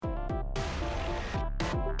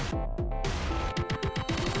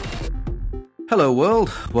Hello world,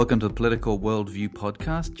 welcome to the Political Worldview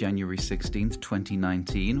podcast, January 16th,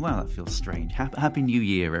 2019. Wow, that feels strange. Happy New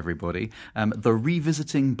Year, everybody. The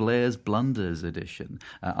Revisiting Blair's Blunders edition.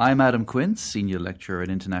 I'm Adam Quince, Senior Lecturer in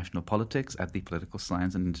International Politics at the Political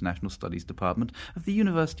Science and International Studies Department of the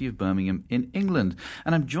University of Birmingham in England.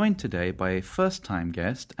 And I'm joined today by a first-time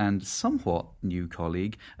guest and somewhat new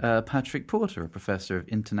colleague, Patrick Porter, a Professor of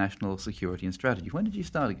International Security and Strategy. When did you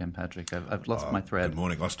start again, Patrick? I've lost my thread. Good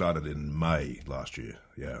morning. I started in May last year,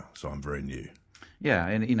 so I'm very new. Yeah,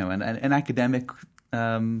 and in academic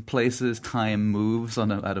places, time moves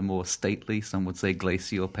at a more stately, some would say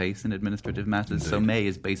glacial pace in administrative matters. Indeed. So May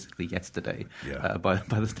is basically yesterday by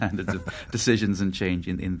the standards of decisions and change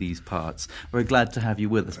in these parts. We're glad to have you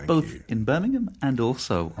with us, both in Birmingham and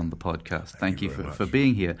also on the podcast. Thank you for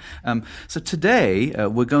being here. So today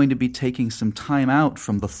we're going to be taking some time out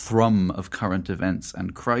from the thrum of current events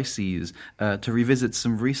and crises to revisit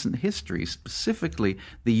some recent history, specifically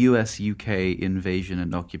the US-UK invasion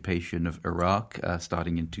and occupation of Iraq,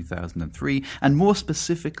 starting in 2003, and more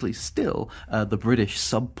specifically still, the British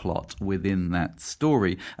subplot within that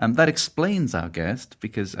story. That explains our guest,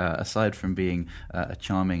 because aside from being a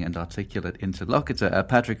charming and articulate interlocutor,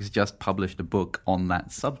 Patrick has just published a book on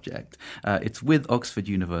that subject. It's with Oxford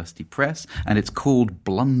University Press, and it's called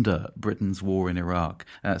Blunder, Britain's War in Iraq.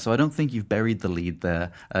 So I don't think you've buried the lead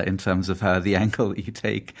there in terms of the angle that you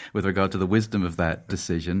take with regard to the wisdom of that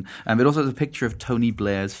decision. It also has a picture of Tony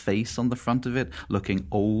Blair's face on the front of it, looking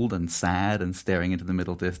old and sad and staring into the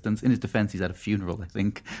middle distance. In his defense, he's at a funeral, I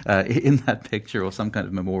think, in that picture, or some kind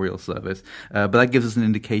of memorial service. But that gives us an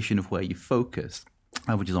indication of where you focus,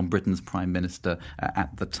 which is on Britain's Prime Minister at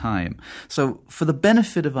the time. So for the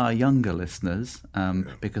benefit of our younger listeners,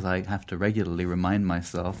 because I have to regularly remind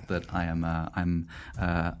myself that I'm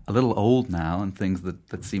a little old now, and things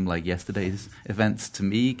that seem like yesterday's events to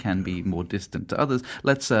me can be more distant to others,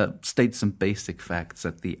 let's state some basic facts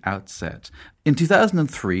at the outset. In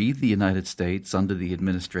 2003, the United States, under the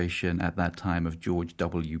administration at that time of George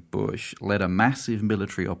W. Bush, led a massive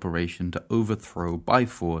military operation to overthrow by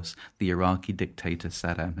force the Iraqi dictator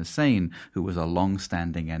Saddam Hussein, who was a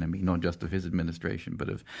long-standing enemy, not just of his administration, but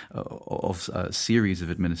of a series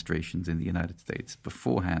of administrations in the United States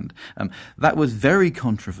beforehand. That was very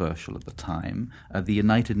controversial at the time. The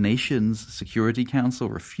United Nations Security Council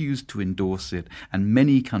refused to endorse it, and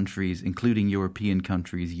many countries, including European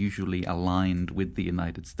countries usually aligned with the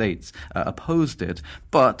United States, opposed it.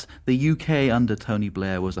 But the UK under Tony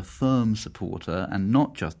Blair was a firm supporter, and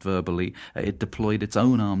not just verbally. It deployed its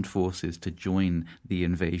own armed forces to join the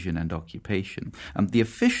invasion and occupation. The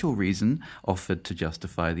official reason offered to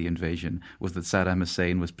justify the invasion was that Saddam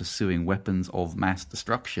Hussein was pursuing weapons of mass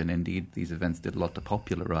destruction. Indeed, these events did a lot to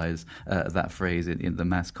popularize that phrase in the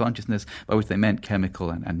mass consciousness, by which they meant chemical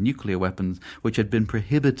and nuclear weapons, which had been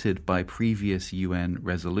prohibited by previous UN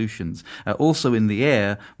resolutions. Also in the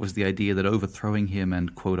air was the idea that overthrowing him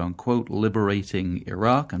and quote-unquote liberating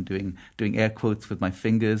Iraq, I'm doing air quotes with my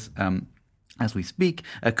fingers as we speak,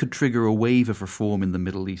 could trigger a wave of reform in the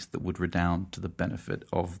Middle East that would redound to the benefit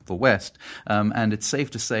of the West. And it's safe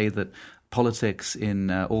to say that politics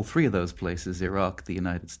in all three of those places, Iraq, the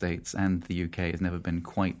United States, and the UK, has never been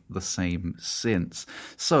quite the same since.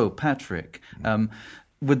 So, Patrick,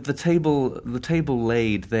 with the table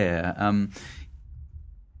laid there,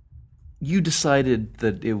 you decided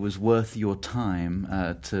that it was worth your time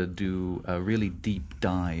to do a really deep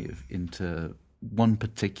dive into one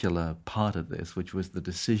particular part of this, which was the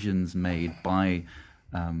decisions made by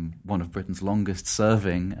one of Britain's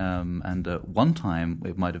longest-serving and at one time,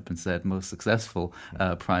 it might have been said, most successful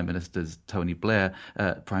Prime Ministers, Tony Blair,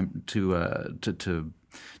 to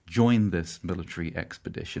join this military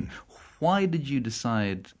expedition. Why did you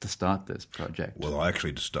decide to start this project? Well, I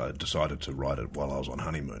actually decided to write it while I was on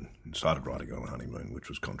honeymoon. Started writing it on honeymoon, which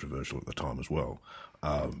was controversial at the time as well.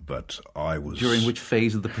 But I was... During which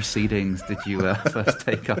phase of the proceedings did you first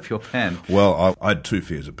take up your pen? Well, I had two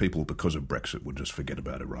fears that people, because of Brexit, would just forget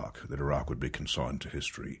about Iraq, that Iraq would be consigned to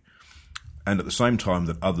history. And at the same time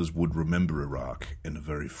that others would remember Iraq in a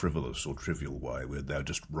very frivolous or trivial way, where they would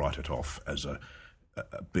just write it off as a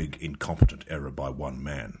big incompetent error by one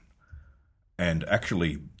man. And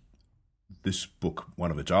actually, this book,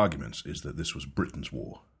 one of its arguments is that this was Britain's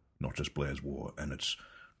war, not just Blair's war, and it's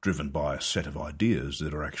driven by a set of ideas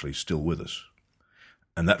that are actually still with us.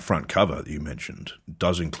 And that front cover that you mentioned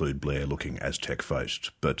does include Blair looking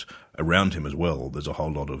Aztec-faced, but around him as well there's a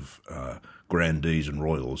whole lot of grandees and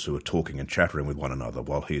royals who are talking and chattering with one another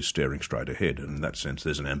while he is staring straight ahead. And in that sense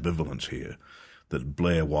there's an ambivalence here that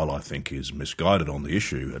Blair, while I think is misguided on the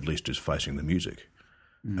issue, at least is facing the music.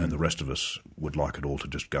 And the rest of us would like it all to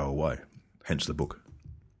just go away. hence the book.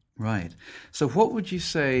 Right. So what would you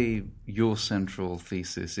say your central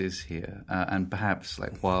thesis is here? And perhaps,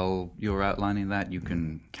 while you're outlining that, you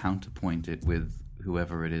can counterpoint it with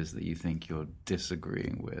whoever it is that you think you're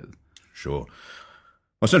disagreeing with. Sure.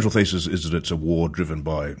 My central thesis is that it's a war driven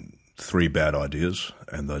by three bad ideas,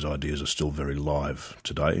 and those ideas are still very live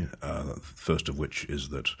today. First of which is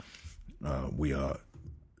that we are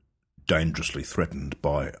dangerously threatened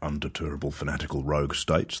by undeterrable fanatical rogue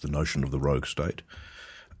states, the notion of the rogue state.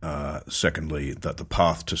 Secondly, that the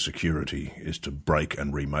path to security is to break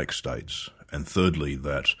and remake states. And thirdly,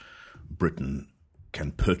 that Britain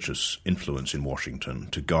can purchase influence in Washington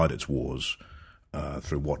to guide its wars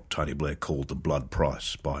through what Tony Blair called the blood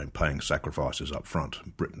price. By paying sacrifices up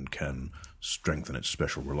front, Britain can strengthen its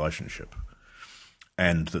special relationship.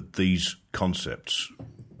 And that these concepts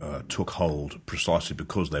took hold precisely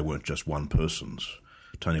because they weren't just one person's.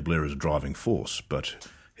 Tony Blair is a driving force, but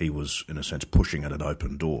he was, in a sense, pushing at an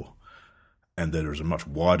open door. And there is a much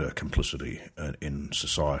wider complicity in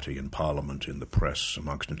society, in parliament, in the press,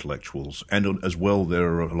 amongst intellectuals. And as well, there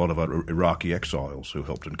are a lot of other Iraqi exiles who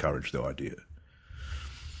helped encourage the idea.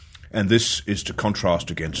 And this is to contrast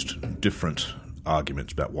against different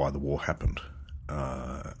arguments about why the war happened.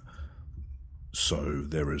 So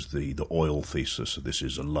there is the oil thesis. This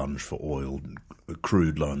is a lunge for oil, a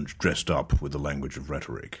crude lunge dressed up with the language of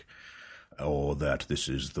rhetoric. Or that this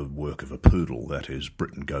is the work of a poodle, that is,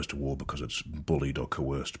 Britain goes to war because it's bullied or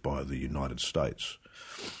coerced by the United States.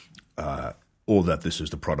 Or that this is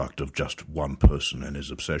the product of just one person and his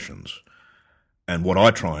obsessions. And what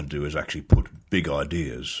I try and do is actually put big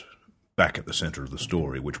ideas back at the centre of the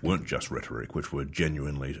story, which weren't just rhetoric, which were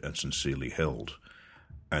genuinely and sincerely held,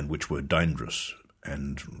 and which were dangerous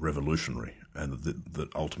and revolutionary, and that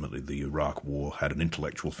ultimately the Iraq War had an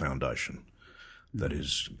intellectual foundation that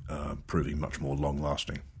is proving much more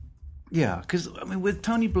long-lasting. Yeah, because, with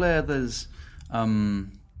Tony Blair, there's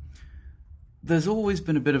always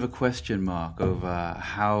been a bit of a question mark over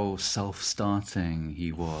how self-starting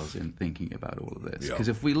he was in thinking about all of this. Because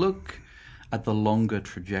if we look at the longer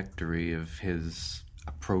trajectory of his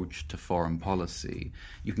approach to foreign policy,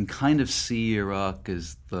 you can kind of see Iraq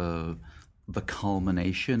as the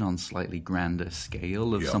culmination on slightly grander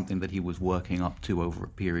scale of something that he was working up to over a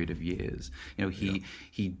period of years.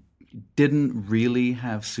 He didn't really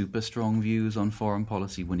have super strong views on foreign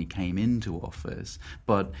policy when he came into office,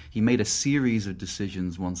 but he made a series of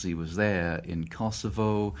decisions once he was there in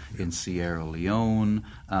Kosovo, in Sierra Leone,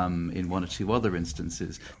 in one or two other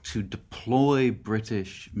instances, to deploy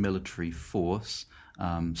British military force,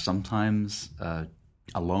 sometimes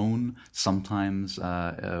alone, sometimes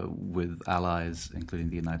with allies, including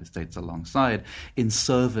the United States alongside, in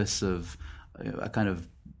service of a kind of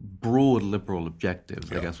broad liberal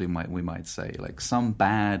objectives, I guess we might say. Like, some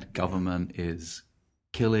bad government is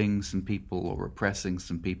killing some people or repressing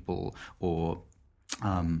some people, or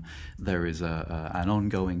there is an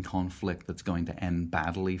ongoing conflict that's going to end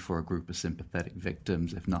badly for a group of sympathetic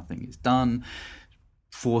victims if nothing is done.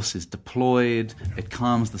 Force is deployed, it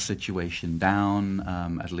calms the situation down,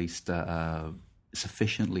 at least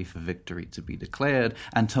sufficiently for victory to be declared,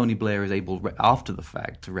 and Tony Blair is able, after the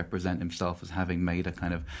fact, to represent himself as having made a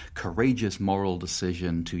kind of courageous moral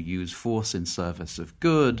decision to use force in service of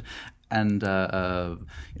good. And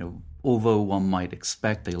although one might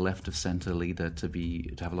expect a left-of-center leader to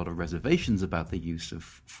have a lot of reservations about the use of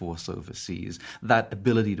force overseas, that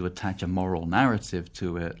ability to attach a moral narrative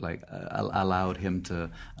to it, allowed him to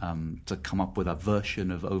come up with a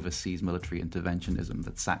version of overseas military interventionism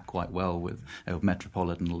that sat quite well with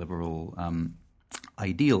metropolitan liberal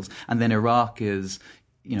ideals. And then Iraq is,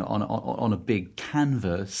 on a big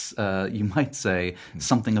canvas, you might say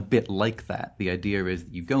something a bit like that. The idea is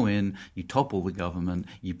that you go in, you topple the government,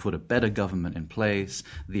 you put a better government in place.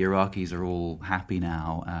 The Iraqis are all happy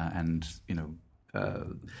now, and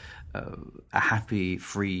a happy,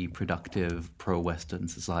 free, productive, pro-Western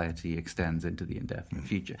society extends into the indefinite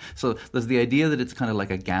future. So there's the idea that it's kind of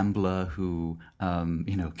like a gambler who,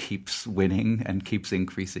 keeps winning and keeps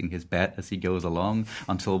increasing his bet as he goes along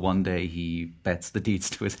until one day he bets the deeds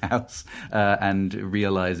to his house and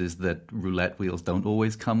realizes that roulette wheels don't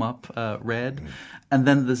always come up red. And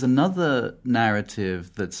then there's another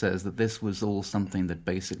narrative that says that this was all something that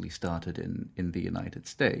basically started in the United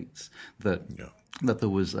States, that there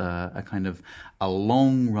was a kind of a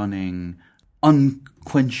long-running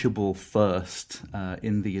unquenchable thirst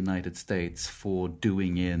in the United States for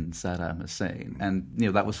doing in Saddam Hussein. And,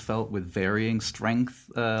 that was felt with varying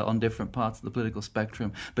strength on different parts of the political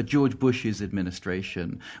spectrum. But George Bush's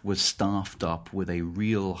administration was staffed up with a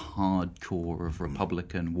real hardcore of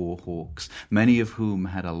Republican war hawks, many of whom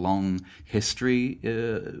had a long history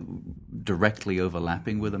directly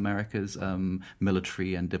overlapping with America's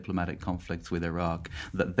military and diplomatic conflicts with Iraq,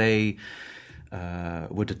 that they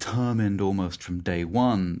were determined almost from day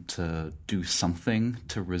one to do something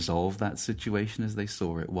to resolve that situation as they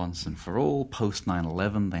saw it once and for all. Post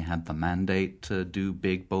 9/11, they had the mandate to do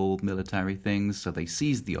big, bold military things, so they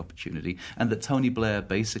seized the opportunity, and that Tony Blair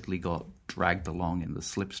basically got dragged along in the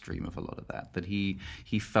slipstream of a lot of that he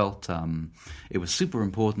felt it was super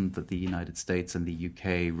important that the United States and the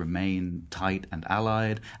UK remain tight and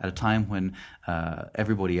allied at a time when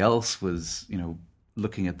everybody else was,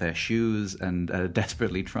 looking at their shoes and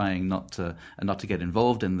desperately trying not to get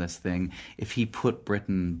involved in this thing. If he put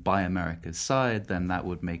Britain by America's side, then that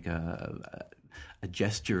would make a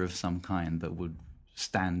gesture of some kind that would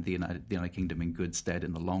stand the United Kingdom in good stead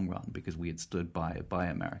in the long run, because we had stood by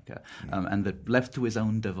America. And that left to his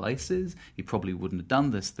own devices, he probably wouldn't have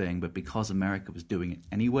done this thing, but because America was doing it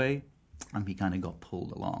anyway, he kind of got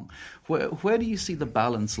pulled along. Where do you see the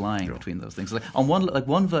balance lying between those things? Like on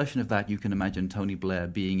one version of that, you can imagine Tony Blair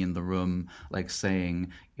being in the room, like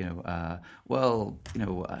saying, you've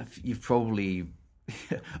probably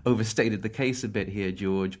overstated the case a bit here,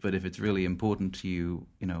 George, but if it's really important to you,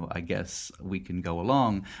 I guess we can go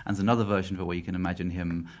along. And there's another version of it where you can imagine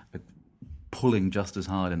him pulling just as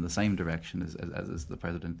hard in the same direction as the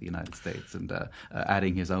President of the United States, and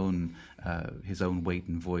adding his own weight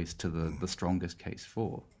and voice to the strongest case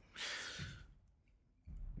for.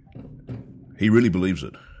 He really believes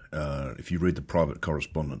it. If you read the private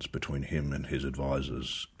correspondence between him and his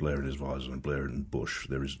advisors, Blair and his advisors, and Blair and Bush,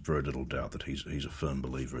 there is very little doubt that he's a firm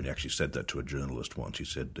believer. And he actually said that to a journalist once. He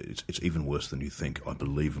said, it's even worse than you think. I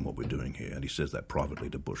believe in what we're doing here. And he says that privately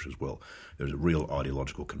to Bush as well. There's a real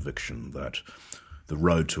ideological conviction that the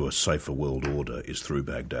road to a safer world order is through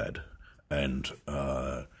Baghdad. And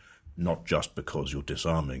not just because you're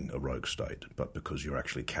disarming a rogue state, but because you're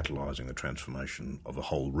actually catalysing the transformation of a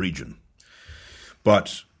whole region.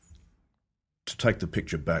 But to take the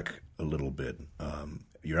picture back a little bit,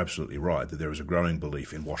 you're absolutely right that there is a growing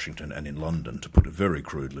belief in Washington and in London, to put it very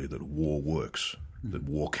crudely, that war works, that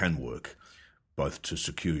war can work, both to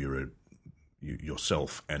secure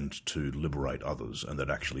yourself and to liberate others, and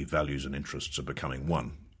that actually values and interests are becoming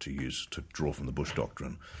one, to draw from the Bush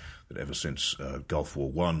Doctrine, that ever since Gulf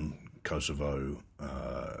War I, Kosovo,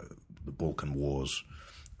 the Balkan Wars,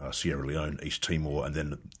 Sierra Leone, East Timor, and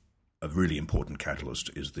then a really important catalyst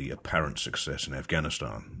is the apparent success in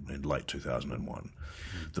Afghanistan in late 2001.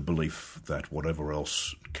 The belief that whatever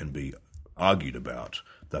else can be argued about,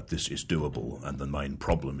 that this is doable, and the main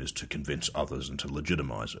problem is to convince others and to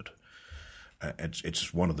legitimize it.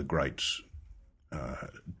 It's one of the great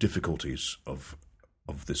difficulties of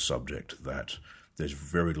this subject, that there's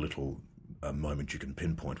very little a moment you can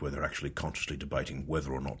pinpoint where they're actually consciously debating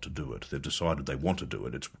whether or not to do it. They've decided they want to do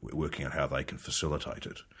it. It's working out how they can facilitate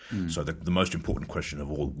it. So the most important question of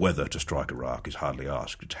all, whether to strike Iraq, is hardly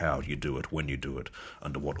asked. It's how you do it, when you do it,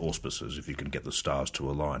 under what auspices, if you can get the stars to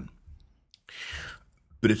align.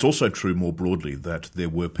 But it's also true more broadly that there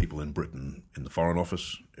were people in Britain, in the Foreign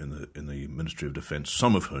Office, in the Ministry of Defence,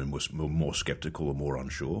 some of whom were more sceptical or more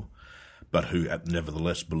unsure, but who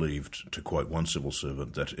nevertheless believed, to quote one civil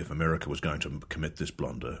servant, that if America was going to commit this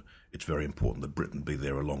blunder, it's very important that Britain be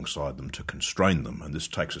there alongside them to constrain them. And this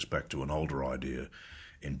takes us back to an older idea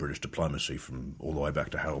in British diplomacy from all the way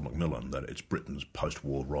back to Harold Macmillan, that it's Britain's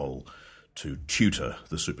post-war role to tutor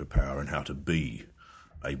the superpower in how to be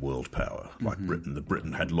a world power. Like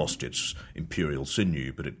Britain had lost its imperial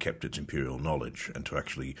sinew, but it kept its imperial knowledge, and to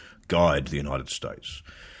actually guide the United States.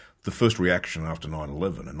 The first reaction after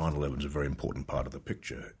 9/11, and 9/11 is a very important part of the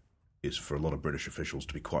picture, is for a lot of British officials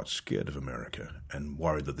to be quite scared of America and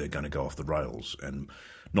worried that they're going to go off the rails and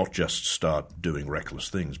not just start doing reckless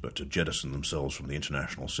things, but to jettison themselves from the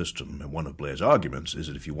international system. And one of Blair's arguments is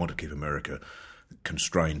that if you want to keep America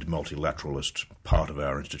constrained multilateralist part of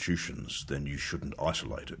our institutions, then you shouldn't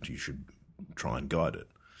isolate it. You should try and guide it.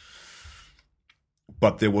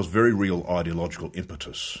 But there was very real ideological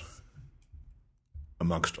impetus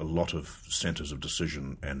amongst a lot of centres of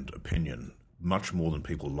decision and opinion, much more than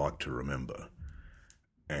people like to remember.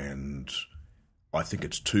 And I think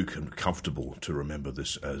it's too comfortable to remember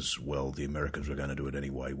this as, well, the Americans were going to do it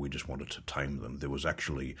anyway, we just wanted to tame them. There was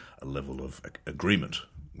actually a level of agreement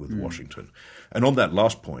with Washington. And on that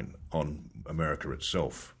last point, on America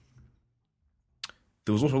itself,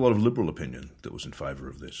 There was also a lot of liberal opinion that was in favour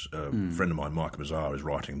of this. A friend of mine, Mike Mazar, is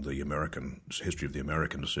writing the history of the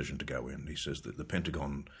American decision to go in. He says that the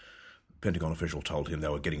Pentagon official told him they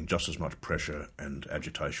were getting just as much pressure and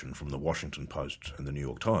agitation from the Washington Post and the New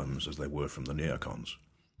York Times as they were from the neocons.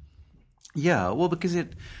 Yeah, well, because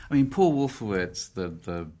Paul Wolfowitz,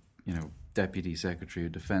 the Deputy Secretary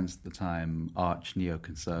of Defense at the time, arch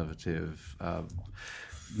neoconservative,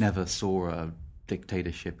 never saw a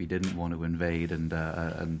dictatorship he didn't want to invade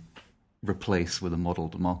and replace with a model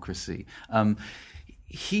democracy.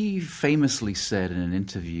 He famously said in an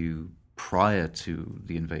interview prior to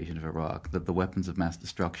the invasion of Iraq that the weapons of mass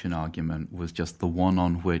destruction argument was just the one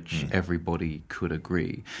on which everybody could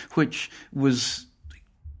agree, which was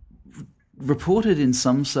reported in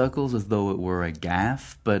some circles as though it were a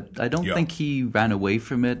gaffe, but I don't think he ran away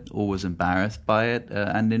from it or was embarrassed by it.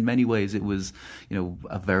 And in many ways, it was,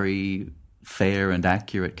 a very fair and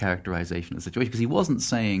accurate characterization of the situation, because he wasn't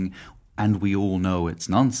saying, and we all know it's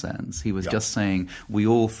nonsense. He was just saying, we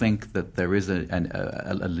all think that there is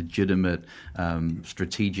a legitimate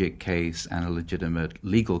strategic case and a legitimate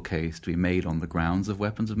legal case to be made on the grounds of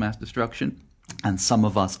weapons of mass destruction. And some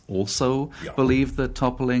of us also believe that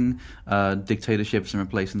toppling dictatorships and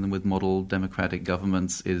replacing them with model democratic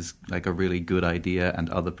governments is like a really good idea, and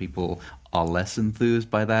other people are less enthused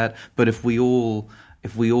by that. But if we all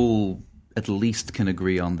at least can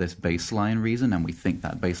agree on this baseline reason, and we think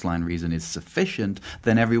that baseline reason is sufficient,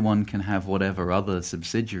 then everyone can have whatever other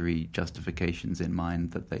subsidiary justifications in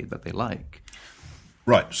mind that they like.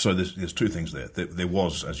 Right. So there's two things there. There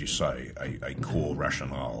was, as you say, a core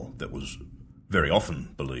rationale that was very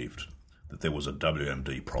often believed, that there was a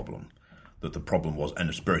WMD problem, that the problem was, and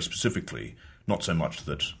it's very specifically, not so much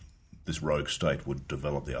that this rogue state would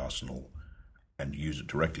develop the arsenal and use it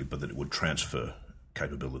directly, but that it would transfer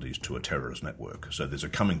capabilities to a terrorist network. So there's a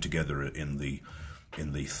coming together in the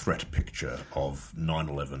threat picture of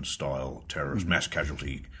 9/11 style terrorist mass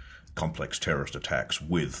casualty complex terrorist attacks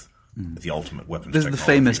with the ultimate weapons This technology. is the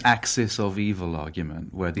famous axis of evil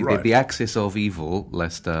argument, where the axis of evil,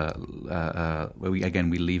 lest where we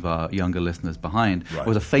leave our younger listeners behind,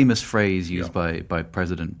 was a famous phrase used by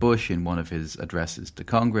President Bush in one of his addresses to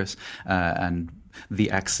Congress, and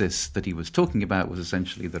the axis that he was talking about was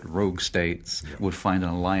essentially that rogue states would find an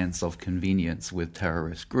alliance of convenience with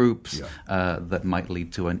terrorist groups that might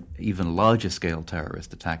lead to an even larger scale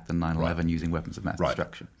terrorist attack than 9/11 using weapons of mass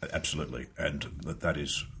destruction. Absolutely, and that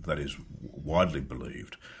is widely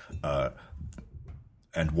believed.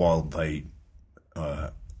 And while they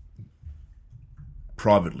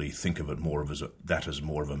privately think of it more as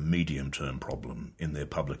more of a medium-term problem, in their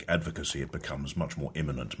public advocacy it becomes much more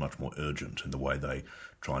imminent, much more urgent in the way they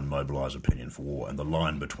try and mobilise opinion for war, and the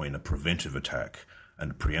line between a preventive attack and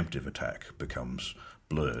a preemptive attack becomes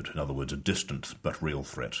blurred. In other words, a distant but real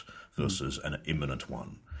threat versus an imminent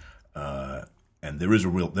one. And there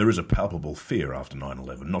is a palpable fear after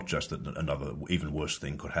 9/11, not just that another even worse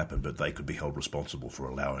thing could happen, but they could be held responsible for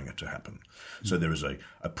allowing it to happen. So there is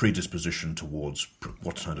a predisposition towards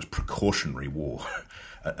what's known as precautionary war,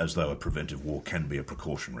 as though a preventive war can be a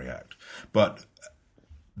precautionary act. But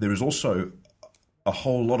there is also a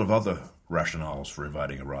whole lot of other rationales for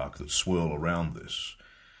invading Iraq that swirl around this.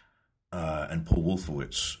 And Paul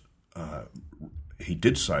Wolfowitz, he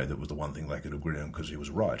did say that was the one thing they could agree on because he was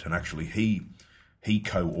right. And actually he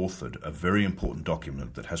co-authored a very important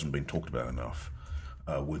document that hasn't been talked about enough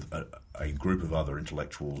with a group of other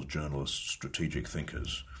intellectuals, journalists, strategic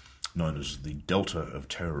thinkers, known as the Delta of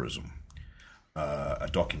Terrorism, a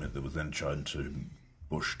document that was then shown to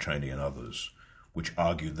Bush, Cheney and others, which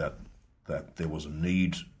argued that there was a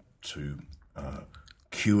need to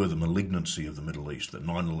cure the malignancy of the Middle East, that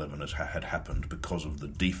 9/11 had happened because of the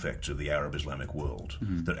defects of the Arab Islamic world,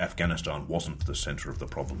 that Afghanistan wasn't the centre of the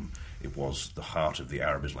problem, it was the heart of the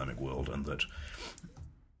Arab Islamic world, and that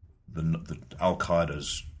the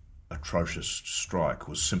Al-Qaeda's atrocious strike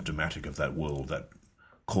was symptomatic of that world, that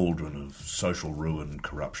cauldron of social ruin,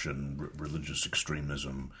 corruption, religious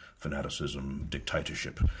extremism, fanaticism,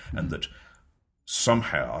 dictatorship, and that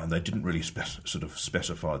somehow, and they didn't really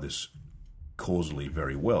specify this causally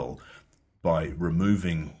very well, by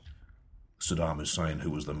removing Saddam Hussein,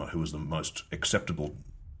 who was the most acceptable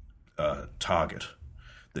target,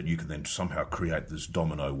 that you can then somehow create this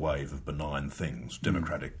domino wave of benign things,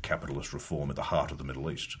 democratic capitalist reform at the heart of the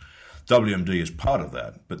Middle East. WMD is part of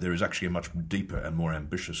that, but there is actually a much deeper and more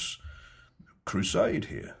ambitious crusade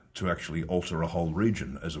here to actually alter a whole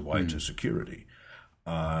region as a way to security.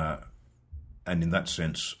 And in that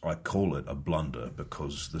sense, I call it a blunder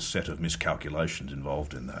because the set of miscalculations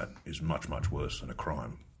involved in that is much, much worse than a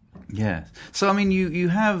crime. Yes. So, I mean, you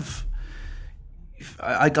have...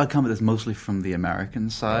 I come at this mostly from the American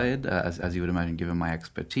side, as you would imagine, given my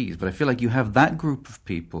expertise. But I feel like you have that group of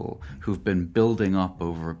people who've been building up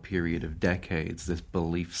over a period of decades this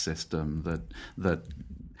belief system that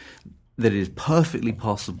it is perfectly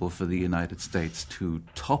possible for the United States to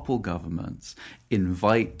topple governments,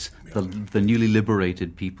 invite the newly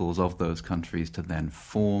liberated peoples of those countries to then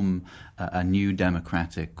form a new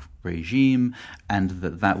democratic regime, and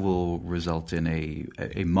that will result in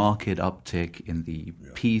a marked uptick in the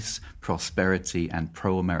peace, prosperity, and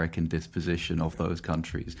pro-American disposition of those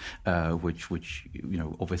countries, which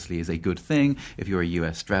obviously is a good thing if you're a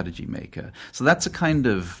U.S. strategy maker. So that's a kind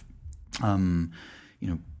of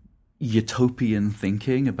utopian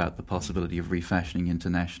thinking about the possibility of refashioning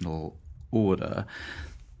international order.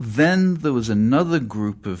 Then there was another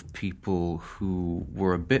group of people who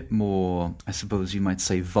were a bit more, I suppose you might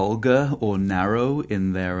say, vulgar or narrow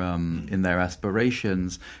in their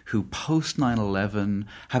aspirations, who post 9/11,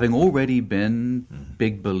 having already been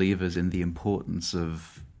big believers in the importance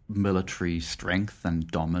of military strength and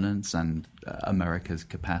dominance and America's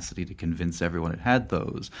capacity to convince everyone it had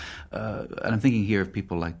those. And I'm thinking here of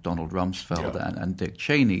people like Donald Rumsfeld and Dick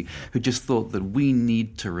Cheney, who just thought that we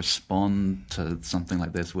need to respond to something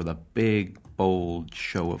like this with a big, bold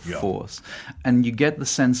show of force. And you get the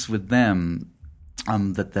sense with them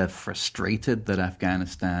that they're frustrated that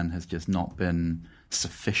Afghanistan has just not been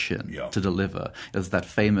sufficient to deliver. There's that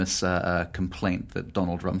famous complaint that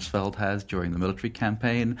Donald Rumsfeld has during the military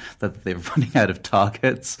campaign that they're running out of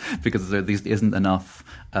targets because there isn't enough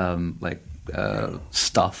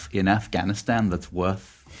stuff in Afghanistan that's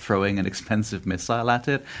worth throwing an expensive missile at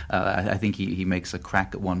it. I think he makes a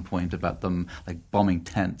crack at one point about them like bombing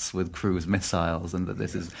tents with cruise missiles, and that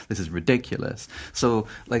this is ridiculous. So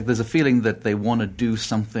there's a feeling that they want to do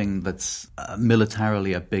something that's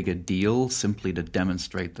militarily a bigger deal, simply to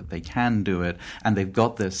demonstrate that they can do it. And they've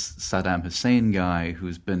got this Saddam Hussein guy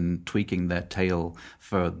who's been tweaking their tail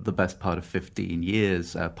for the best part of 15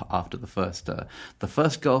 years after the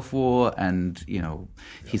first Gulf War, and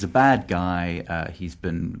he's a bad guy. He's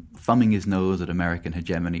been thumbing his nose at American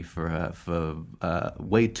hegemony for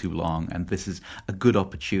way too long, and this is a good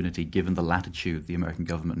opportunity, given the latitude the American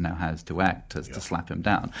government now has to act, to slap him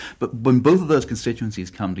down. But when both of those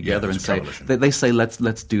constituencies come together and say they say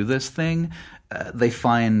let's do this thing, they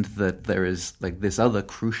find that there is this other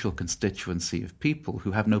crucial constituency of people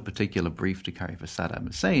who have no particular brief to carry for Saddam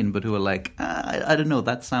Hussein, but who are I don't know,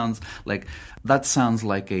 that sounds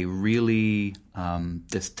like a really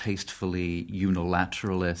distastefully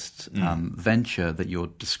unilateralist venture that you're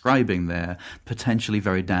describing there, potentially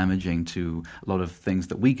very damaging to a lot of things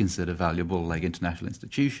that we consider valuable, like international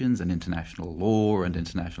institutions and international law and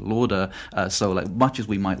international order. So much as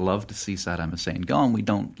we might love to see Saddam Hussein gone, we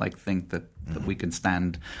don't think that we can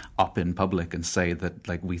stand up in public and say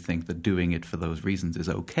that we think that doing it for those reasons is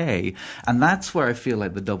okay. And that's where I feel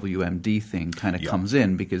like the WMD thing kind of comes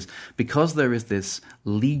in, because there is this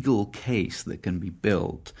legal case that can be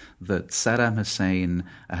built that Saddam Hussein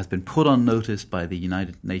has been put on notice by the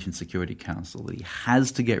United Nations Security Council that he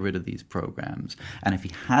has to get rid of these programs. And if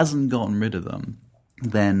he hasn't gotten rid of them,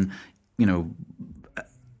 then,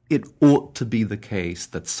 it ought to be the case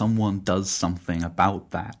that someone does something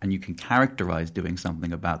about that, and you can characterize doing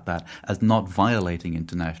something about that as not violating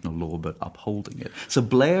international law but upholding it. So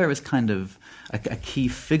Blair is kind of a key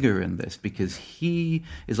figure in this, because he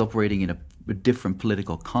is operating in a different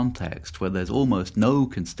political context where there's almost no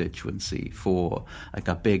constituency for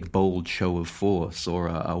a big, bold show of force or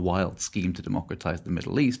a wild scheme to democratize the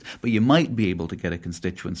Middle East, but you might be able to get a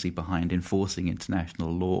constituency behind enforcing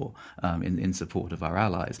international law in support of our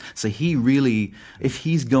allies. So he really, if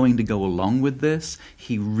he's going to go along with this,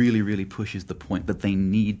 he really, really pushes the point that they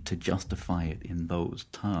need to justify it in those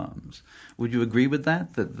terms. Would you agree with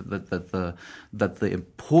that? That the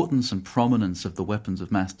importance and prominence of the weapons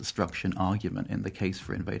of mass destruction argument in the case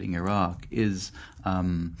for invading Iraq is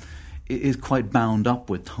quite bound up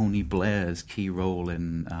with Tony Blair's key role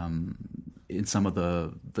in some of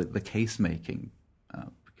the case making,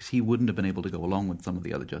 because he wouldn't have been able to go along with some of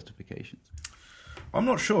the other justifications. I'm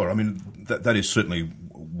not sure. I mean, that is certainly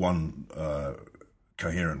one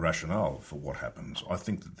coherent rationale for what happens. I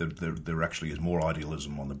think that there actually is more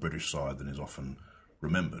idealism on the British side than is often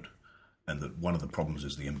remembered, and that one of the problems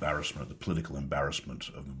is the embarrassment, the political embarrassment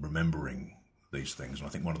of remembering these things. And I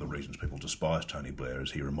think one of the reasons people despise Tony Blair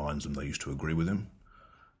is he reminds them they used to agree with him.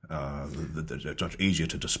 It's much easier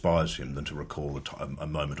to despise him than to recall a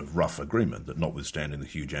moment of rough agreement, that notwithstanding the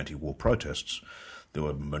huge anti-war protests, There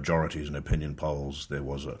were majorities in opinion polls. There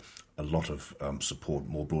was a lot of support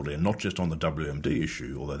more broadly, and not just on the WMD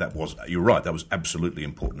issue, although that was, you're right, that was absolutely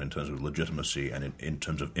important in terms of legitimacy and in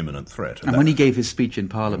terms of imminent threat. And when he gave his speech in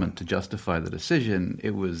Parliament to justify the decision,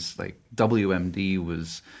 it was like WMD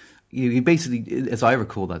was... He basically, as I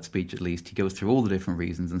recall that speech at least, he goes through all the different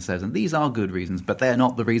reasons and says, and these are good reasons, but they're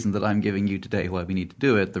not the reason that I'm giving you today why we need to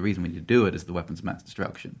do it. The reason we need to do it is the weapons of mass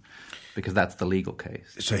destruction, because that's the legal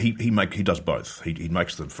case. So he does both. He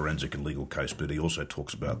makes the forensic and legal case, but he also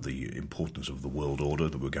talks about the importance of the world order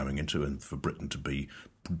that we're going into, and for Britain to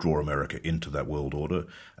draw America into that world order.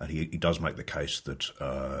 And he does make the case that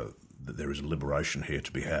there is a liberation here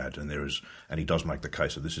to be had, and he does make the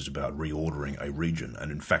case that this is about reordering a region.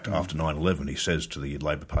 And in fact, after 9/11, he says to the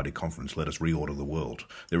Labour Party conference, "Let us reorder the world."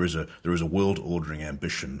 There is a world ordering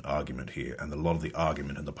ambition argument here, and a lot of the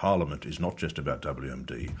argument in the Parliament is not just about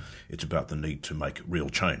WMD; it's about the need to make real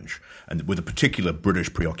change, and with a particular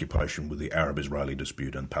British preoccupation with the Arab-Israeli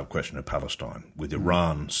dispute and the question of Palestine, with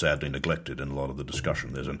Iran sadly neglected in a lot of the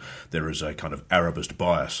discussion. There is a kind of Arabist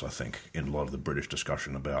bias, I think, in a lot of the British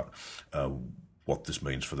discussion about what this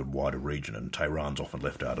means for the wider region, and Tehran's often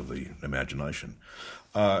left out of the imagination.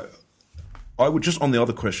 I would just, on the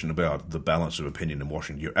other question about the balance of opinion in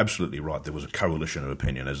Washington, you're absolutely right. There was a coalition of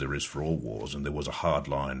opinion, as there is for all wars, and there was a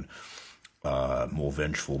hardline, more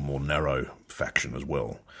vengeful, more narrow faction as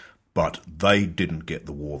well. But they didn't get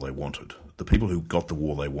the war they wanted. The people who got the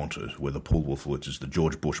war they wanted were the Paul Wolfowitzes,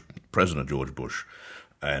 President George Bush,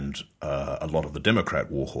 and a lot of the Democrat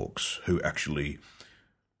war hawks who actually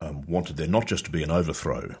wanted there not just to be an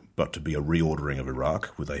overthrow, but to be a reordering of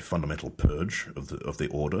Iraq with a fundamental purge of the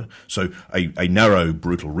order. So a narrow,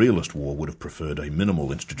 brutal realist war would have preferred a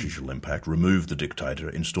minimal institutional impact, remove the dictator,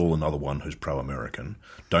 install another one who's pro-American,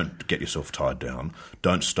 don't get yourself tied down,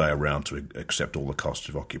 don't stay around to accept all the costs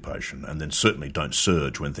of occupation, and then certainly don't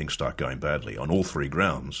surge when things start going badly. On all three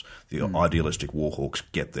grounds, the idealistic war hawks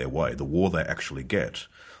get their way. The war they actually get,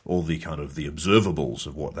 all the kind of the observables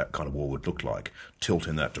of what that kind of war would look like, tilt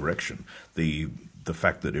in that direction. The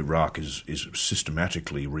fact that Iraq is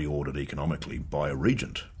systematically reordered economically by a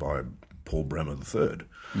regent, by Paul Bremer III.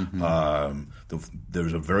 There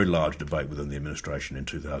was a very large debate within the administration in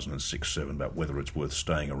 2006-07 about whether it's worth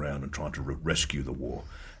staying around and trying to rescue the war.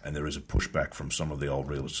 And there is a pushback from some of the old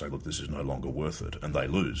realists say, look, this is no longer worth it, and they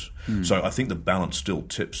lose. So I think the balance still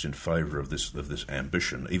tips in favour of this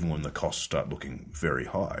ambition, even when the costs start looking very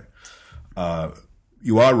high.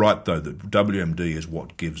 You are right, though, that WMD is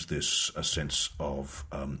what gives this a sense of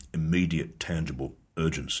immediate, tangible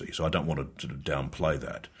urgency. So I don't want to downplay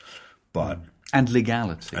that, but. And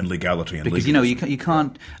legality. Because, you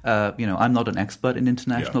can't, I'm not an expert in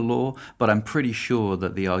international law, but I'm pretty sure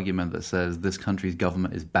that the argument that says this country's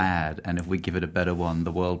government is bad and if we give it a better one,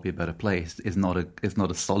 the world will be a better place is not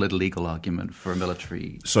a solid legal argument for a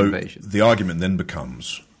military invasion. So the argument then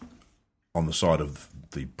becomes, on the side of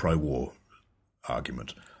the pro-war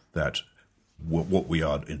argument, that what we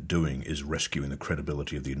are doing is rescuing the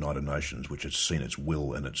credibility of the United Nations, which has seen its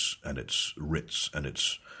will and its writs and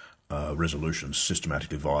its resolutions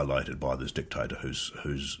systematically violated by this dictator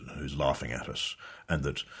who's laughing at us, and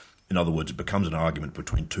that, in other words, it becomes an argument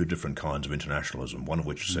between two different kinds of internationalism. One of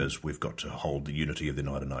which says we've got to hold the unity of the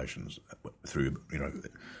United Nations through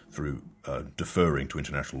deferring to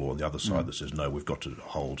international law. And the other side that says no, we've got to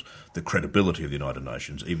hold the credibility of the United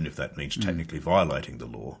Nations, even if that means technically violating the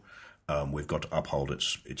law. We've got to uphold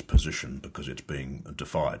its position because it's being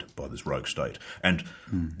defied by this rogue state. And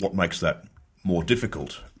what makes that more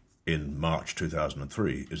difficult in March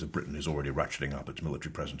 2003 is that Britain is already ratcheting up its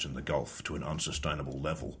military presence in the Gulf to an unsustainable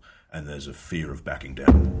level, and there's a fear of backing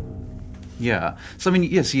down. Yeah. So, I mean,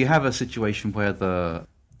 yes, you have a situation where the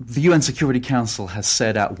UN Security Council has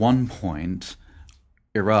said at one point,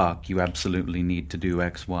 Iraq, you absolutely need to do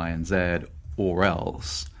X, Y, and Z, or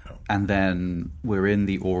else. And then we're in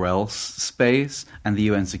the or else space, and the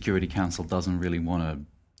UN Security Council doesn't really want to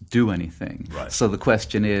do anything. Right. So the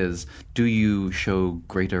question is, do you show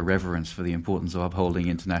greater reverence for the importance of upholding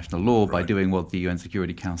international law by doing what the UN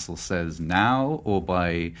Security Council says now, or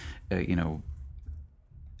by,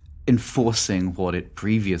 enforcing what it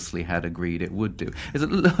previously had agreed it would do? It's a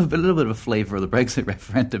little bit of a flavour of the Brexit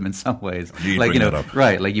referendum in some ways.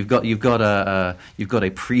 Right? Like you've got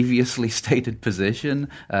a previously stated position.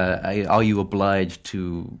 Are you obliged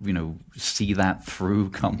to see that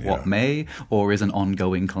through, come what may, or is an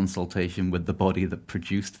ongoing consultation with the body that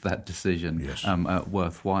produced that decision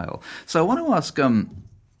worthwhile? So I want to ask.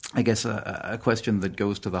 I guess, a question that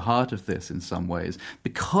goes to the heart of this in some ways.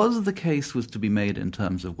 Because the case was to be made in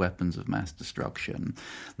terms of weapons of mass destruction,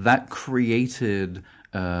 that created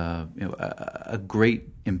a great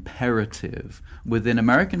imperative within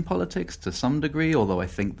American politics to some degree, although I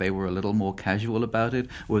think they were a little more casual about it,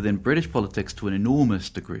 within British politics to an enormous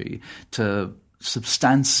degree, to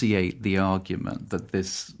substantiate the argument that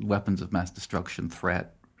this weapons of mass destruction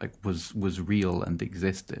threat was real and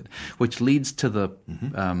existed, which leads to the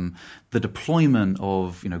deployment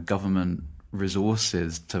of government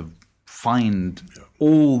resources to find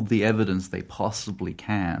all the evidence they possibly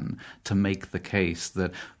can to make the case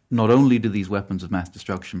that not only do these weapons of mass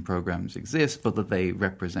destruction programs exist, but that they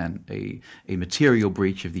represent a material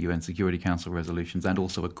breach of the UN Security Council resolutions and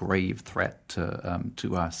also a grave threat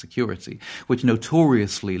to our security, which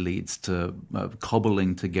notoriously leads to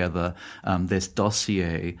cobbling together this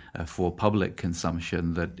dossier for public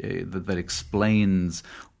consumption that explains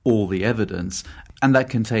all the evidence. And that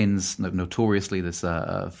contains notoriously this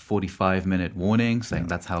 45-minute warning saying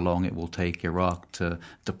that's how long it will take Iraq to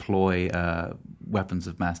deploy weapons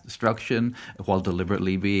of mass destruction, while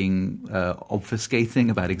deliberately being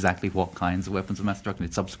obfuscating about exactly what kinds of weapons of mass destruction.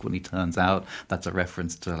 It subsequently turns out that's a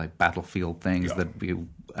reference to battlefield things that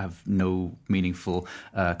have no meaningful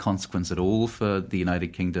consequence at all for the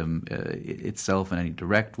United Kingdom itself in any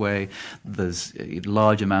direct way. There's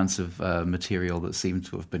large amounts of material that seem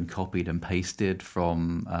to have been copied and pasted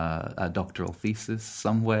from a doctoral thesis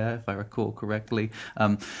somewhere, if I recall correctly.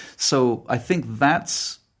 So I think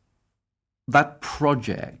that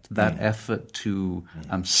project, that effort to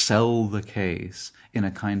sell the case in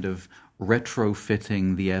a kind of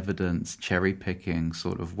retrofitting the evidence, cherry-picking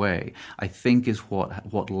sort of way, I think is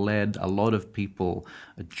what led a lot of people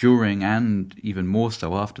during and even more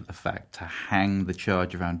so after the fact to hang the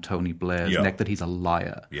charge around Tony Blair's neck that he's a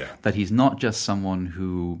liar, that he's not just someone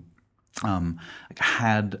who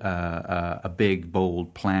had a big,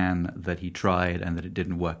 bold plan that he tried and that it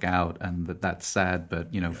didn't work out, and that's sad,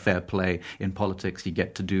 but, fair play. In politics, you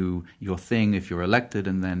get to do your thing if you're elected,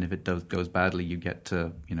 and then if it goes badly, you get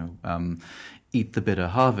to, eat the bitter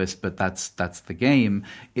harvest, but that's the game.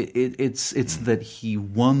 It's that he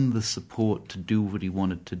won the support to do what he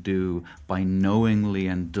wanted to do by knowingly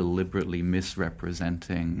and deliberately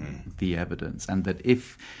misrepresenting the evidence, and that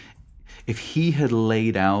if he had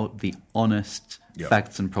laid out the honest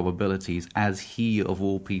facts and probabilities as he, of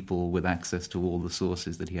all people with access to all the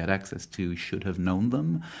sources that he had access to, should have known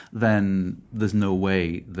them, then there's no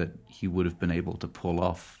way that he would have been able to pull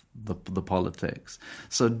off the politics.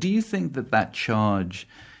 So do you think that charge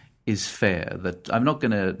is fair? That I'm not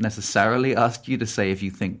going to necessarily ask you to say if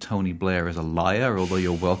you think Tony Blair is a liar, although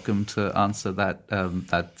you're welcome to answer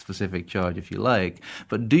that specific charge if you like.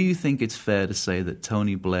 But do you think it's fair to say that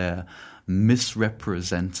Tony Blair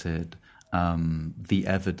misrepresented the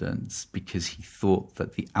evidence because he thought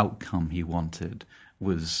that the outcome he wanted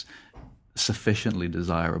was sufficiently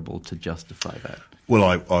desirable to justify that? Well,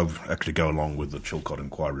 I've actually go along with the Chilcot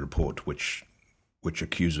Inquiry report, which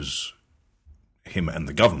accuses him and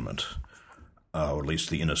the government, or at least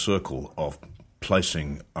the inner circle, of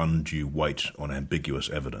placing undue weight on ambiguous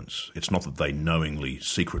evidence. It's not that they knowingly,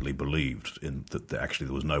 secretly believed that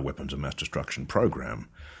there was no weapons of mass destruction program.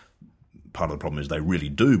 Part of the problem is they really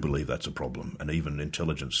do believe that's a problem, and even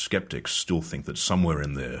intelligence skeptics still think that somewhere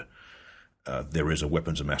in there is a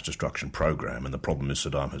weapons of mass destruction program, and the problem is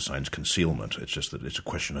Saddam Hussein's concealment. It's just that it's a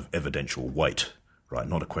question of evidential weight, right?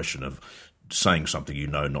 Not a question of saying something you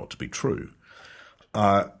know not to be true.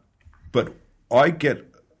 But I get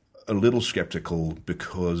a little skeptical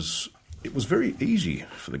because it was very easy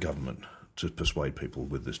for the government to persuade people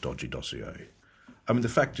with this dodgy dossier. I mean, the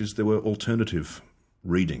fact is there were alternative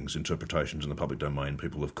readings, interpretations in the public domain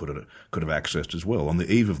people could have accessed as well. On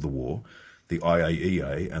the eve of the war, the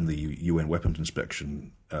IAEA and the UN Weapons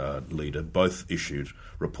Inspection leader both issued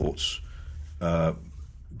reports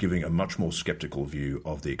giving a much more sceptical view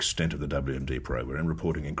of the extent of the WMD program,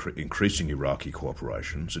 reporting increasing Iraqi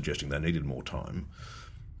cooperation, suggesting they needed more time,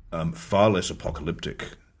 far less apocalyptic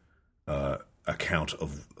account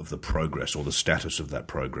of the progress or the status of that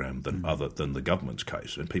program than the government's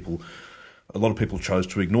case. And a lot of people chose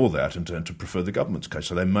to ignore that and to prefer the government's case.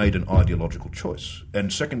 So they made an ideological choice.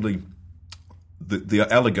 And secondly, the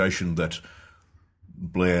allegation that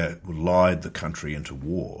Blair lied the country into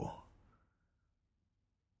war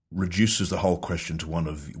reduces the whole question to one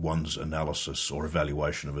of one's analysis or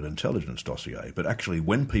evaluation of an intelligence dossier. But actually,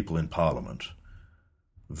 when people in Parliament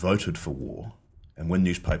voted for war, And when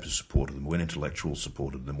newspapers supported them, when intellectuals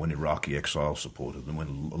supported them, when Iraqi exiles supported them,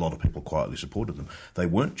 when a lot of people quietly supported them, they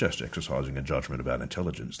weren't just exercising a judgment about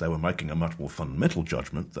intelligence. They were making a much more fundamental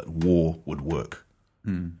judgment that war would work.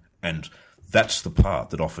 And that's the part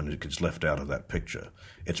that often gets left out of that picture.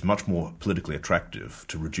 It's much more politically attractive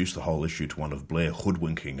to reduce the whole issue to one of Blair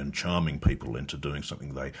hoodwinking and charming people into doing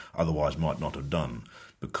something they otherwise might not have done,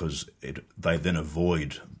 because they then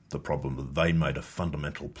avoid the problem that they made a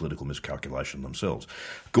fundamental political miscalculation themselves.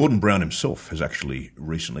 Gordon Brown himself has actually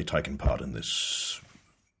recently taken part in this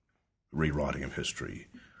rewriting of history,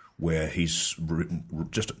 where he's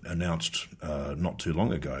just announced not too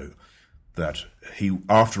long ago that he,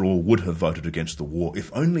 after all, would have voted against the war if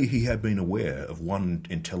only he had been aware of one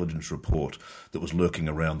intelligence report that was lurking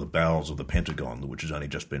around the bowels of the Pentagon, which has only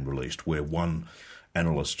just been released, where one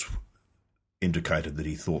analyst indicated that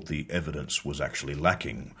he thought the evidence was actually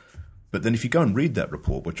lacking. But then if you go and read that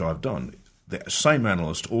report, which I've done, the same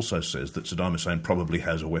analyst also says that Saddam Hussein probably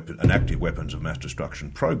has an active weapons of mass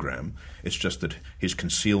destruction program. It's just that his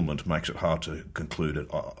concealment makes it hard to conclude it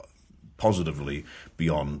positively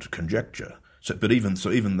beyond conjecture.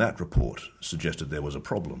 Even that report suggested there was a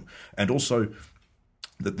problem. And also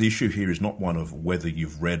that the issue here is not one of whether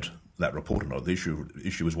you've read that report or not. The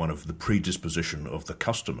issue is one of the predisposition of the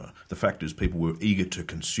customer. The fact is people were eager to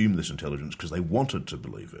consume this intelligence because they wanted to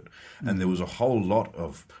believe it. And there was a whole lot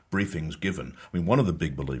of briefings given. I mean, one of the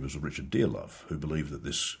big believers was Richard Dearlove, who believed that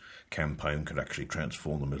this campaign could actually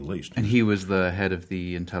transform the Middle East. And he was the head of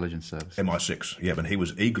the intelligence service. MI6, yeah, but he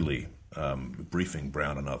was eagerly briefing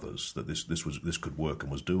Brown and others that this could work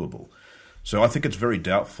and was doable. So I think it's very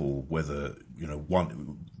doubtful whether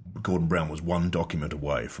Gordon Brown was one document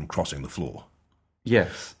away from crossing the floor.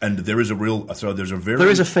 Yes, and there is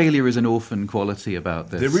a failure as an orphan quality about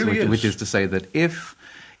this. There really is, which is to say that if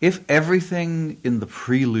everything in the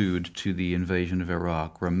prelude to the invasion of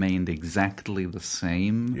Iraq remained exactly the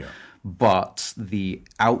same, but the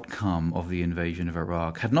outcome of the invasion of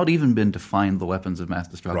Iraq had not even been to find the weapons of mass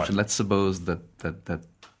destruction. Let's suppose that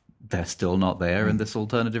they're still not there in this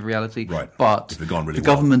alternative reality. Right. But the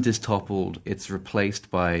government is toppled. It's replaced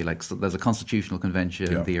by, there's a constitutional convention.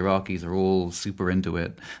 Yeah. The Iraqis are all super into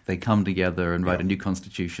it. They come together and write a new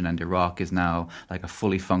constitution, and Iraq is now like a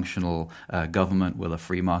fully functional government with a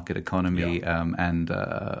free market economy and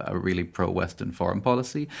a really pro-Western foreign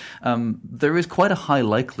policy. There is quite a high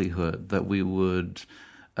likelihood that we would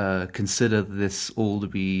consider this all to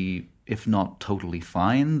be, if not totally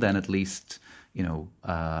fine, then at least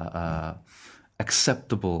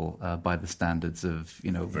acceptable by the standards of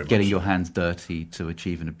getting your hands dirty to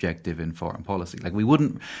achieve an objective in foreign policy. Like, we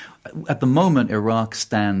wouldn't. At the moment, Iraq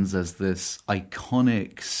stands as this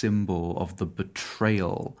iconic symbol of the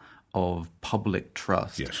betrayal of public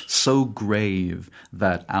trust, so grave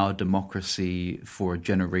that our democracy, for a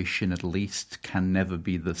generation at least, can never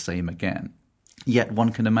be the same again. Yet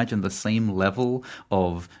one can imagine the same level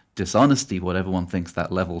of dishonesty, whatever one thinks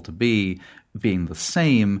that level to be, being the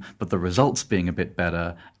same, but the results being a bit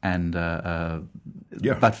better, and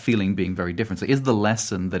that feeling being very different. So is the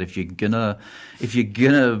lesson that if you're gonna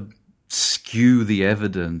skew the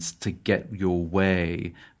evidence to get your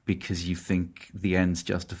way because you think the ends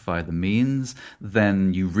justify the means,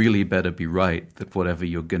 then you really better be right that whatever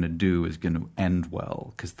you're going to do is going to end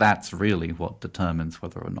well, because that's really what determines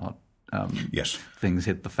whether or not things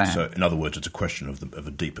hit the fan. So, in other words, it's a question of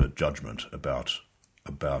a deeper judgment about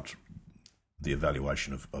the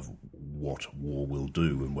evaluation of what war will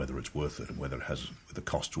do and whether it's worth it and whether the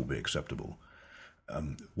costs will be acceptable.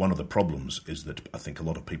 One of the problems is that I think a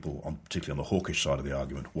lot of people, particularly on the hawkish side of the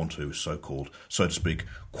argument, want to so to speak,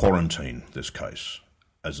 quarantine this case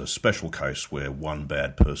as a special case where one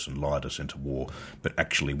bad person lied us into war, but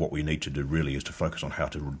actually what we need to do really is to focus on how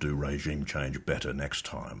to do regime change better next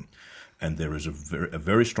time. And there is a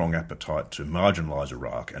very strong appetite to marginalise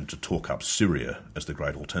Iraq and to talk up Syria as the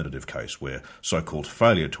great alternative case where so-called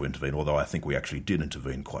failure to intervene, although I think we actually did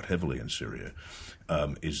intervene quite heavily in Syria,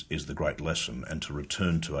 is the great lesson, and to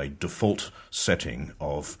return to a default setting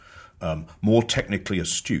of more technically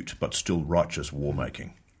astute but still righteous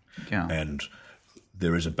war-making. Yeah. And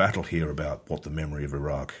there is a battle here about what the memory of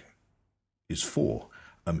Iraq is for.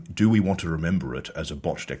 Do we want to remember it as a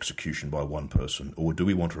botched execution by one person, or do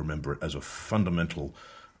we want to remember it as a fundamental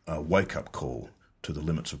wake-up call to the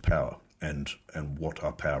limits of power and what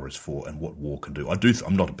our power is for and what war can do?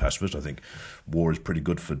 I'm not a pacifist. I think war is pretty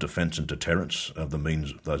good for defence and deterrence,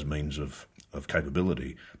 those means of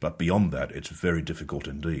capability. But beyond that, it's very difficult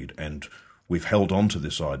indeed. And we've held on to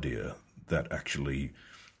this idea that actually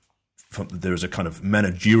there is a kind of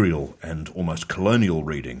managerial and almost colonial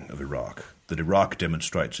reading of Iraq, that Iraq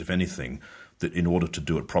demonstrates, if anything, that in order to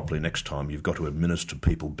do it properly next time, you've got to administer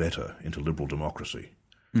people better into liberal democracy.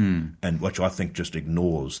 And which I think just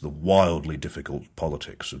ignores the wildly difficult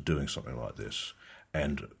politics of doing something like this.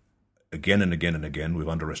 And again and again and again, we've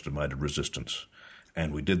underestimated resistance.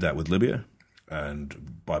 And we did that with Libya,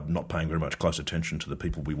 and by not paying very much close attention to the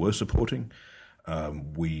people we were supporting,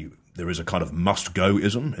 there is a kind of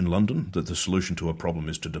must-go-ism in London, that the solution to a problem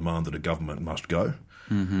is to demand that a government must go.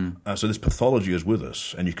 So this pathology is with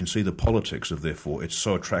us, and you can see the politics of, therefore, it's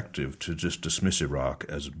so attractive to just dismiss Iraq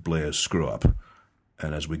as Blair's screw-up,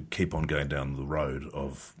 and as we keep on going down the road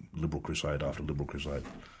of liberal crusade after liberal crusade.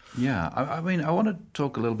 Yeah, I mean, I want to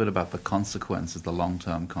talk a little bit about the consequences, the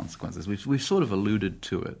long-term consequences. We've sort of alluded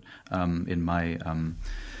to it in my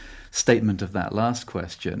statement of that last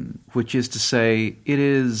question, which is to say it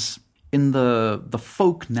is in the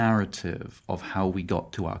folk narrative of how we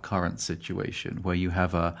got to our current situation, where you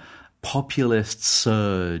have a populist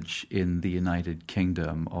surge in the United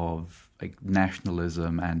Kingdom of like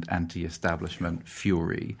nationalism and anti-establishment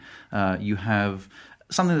fury. You have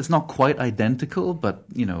something that's not quite identical, but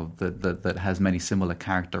that has many similar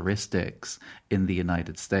characteristics in the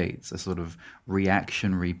United States, a sort of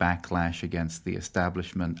reactionary backlash against the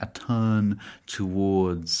establishment, a turn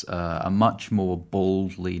towards a much more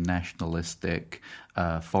boldly nationalistic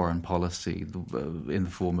foreign policy in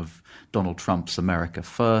the form of Donald Trump's America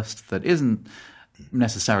First that isn't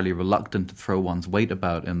necessarily reluctant to throw one's weight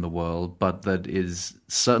about in the world, but that is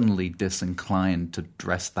certainly disinclined to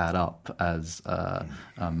dress that up as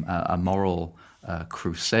a moral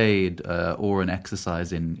crusade or an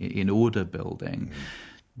exercise in order building.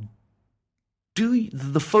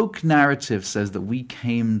 The folk narrative says that we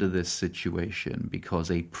came to this situation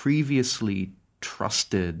because a previously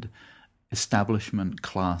trusted establishment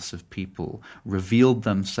class of people revealed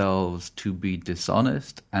themselves to be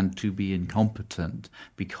dishonest and to be incompetent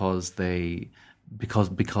because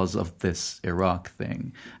of this Iraq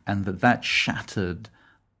thing, and that shattered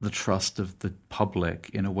the trust of the public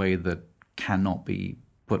in a way that cannot be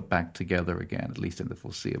put back together again, at least in the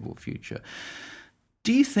foreseeable future.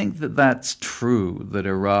 Do you think that that's true, that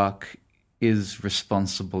Iraq is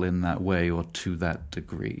responsible in that way or to that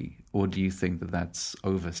degree? Or do you think that that's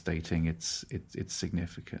overstating its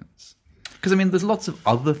significance? Because, I mean, there's lots of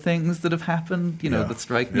other things that have happened, that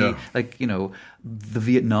strike me. Like, the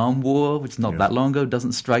Vietnam War, which is not that long ago,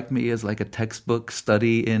 doesn't strike me as like a textbook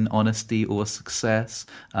study in honesty or success.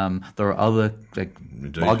 There are other,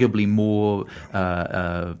 arguably more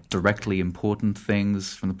directly important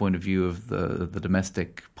things from the point of view of the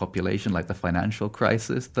domestic population, like the financial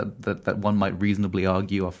crisis, that one might reasonably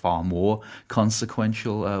argue are far more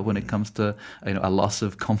consequential when it comes to a loss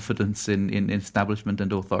of confidence in establishment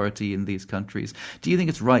and authority in these countries. Do you think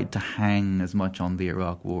it's right to hang as much on the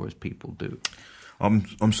Iraq War as people do?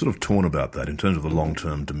 I'm sort of torn about that in terms of the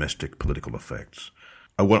long-term domestic political effects.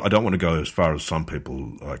 I don't want to go as far as some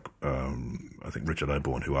people, like I think Richard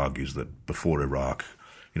Oborne, who argues that before Iraq,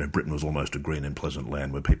 Britain was almost a green and pleasant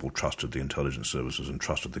land where people trusted the intelligence services and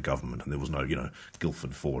trusted the government, and there was no,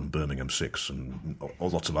 Guildford 4 and Birmingham 6 and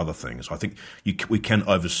lots of other things. I think we can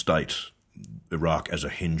overstate Iraq as a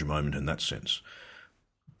hinge moment in that sense.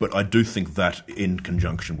 But I do think that in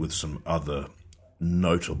conjunction with some other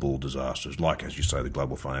notable disasters, like, as you say, the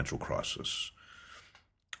global financial crisis,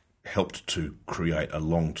 helped to create a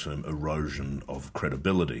long-term erosion of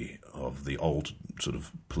credibility of the old sort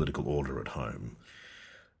of political order at home.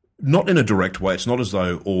 Not in a direct way. It's not as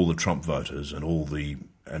though all the Trump voters and all the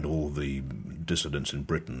dissidents in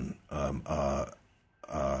Britain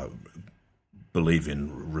believe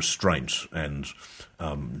in restraint and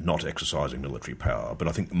not exercising military power. But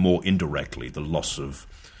I think more indirectly, the loss of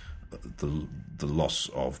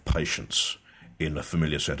patience in a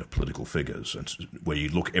familiar set of political figures, and where you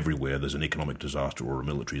look everywhere, there's an economic disaster or a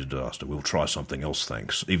military disaster. We'll try something else,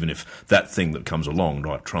 thanks. Even if that thing that comes along,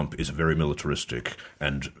 like Trump, is very militaristic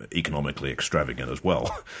and economically extravagant as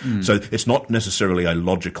well. So it's not necessarily a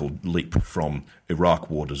logical leap from Iraq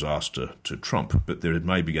war disaster to Trump, but there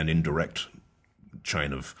may be an indirect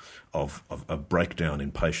chain of a breakdown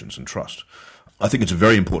in patience and trust. I think it's a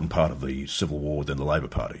very important part of the civil war within the Labour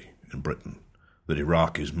Party in Britain that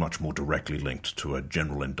Iraq is much more directly linked to a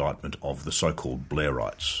general indictment of the so-called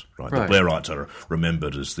Blairites. Right? The Blairites are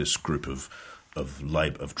remembered as this group of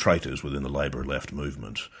traitors within the Labour left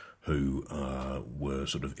movement who were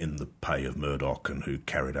sort of in the pay of Murdoch and who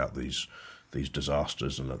carried out these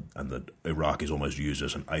disasters, and that Iraq is almost used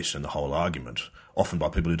as an ace in the whole argument, often by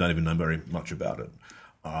people who don't even know very much about it.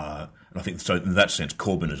 And I think, so in that sense,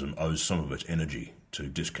 Corbynism owes some of its energy to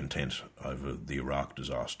discontent over the Iraq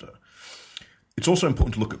disaster. It's also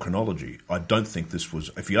important to look at chronology. I don't think this was,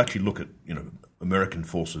 if you actually look at, American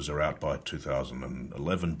forces are out by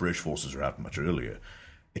 2011, British forces are out much earlier.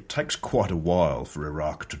 It takes quite a while for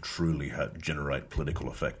Iraq to truly generate political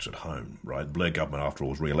effects at home, right? The Blair government, after all,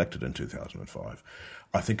 was re-elected in 2005.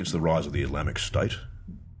 I think it's the rise of the Islamic State.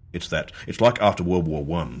 It's like after World War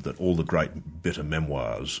I that all the great bitter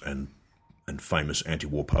memoirs and famous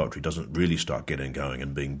anti-war poetry doesn't really start getting going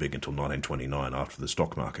and being big until 1929 after the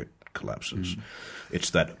stock market collapses. It's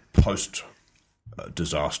that post-disaster,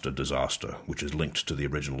 which is linked to the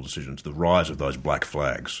original decisions, the rise of those black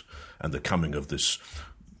flags and the coming of this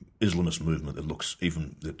Islamist movement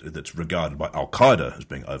that's regarded by Al-Qaeda as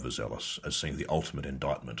being overzealous, as seeing the ultimate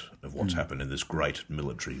indictment of what's happened in this great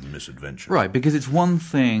military misadventure. Right, because it's one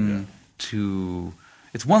thing to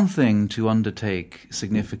undertake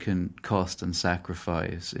significant cost and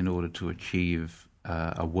sacrifice in order to achieve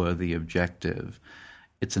a worthy objective.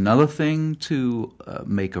 It's another thing to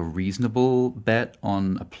make a reasonable bet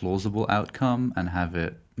on a plausible outcome and have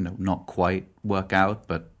it not quite work out,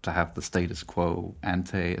 but to have the status quo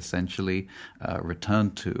ante essentially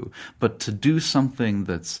returned to. But to do something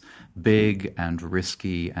that's big and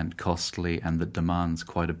risky and costly and that demands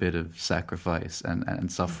quite a bit of sacrifice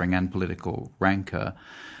and suffering and political rancor,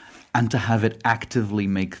 and to have it actively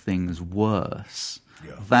make things worse,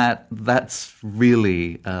 that's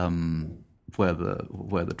really where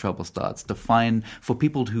the trouble starts. For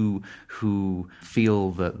people who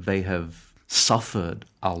feel that they have suffered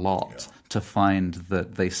a lot, to find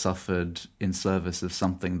that they suffered in service of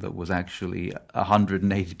something that was actually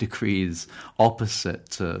 180 degrees opposite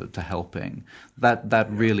to helping. That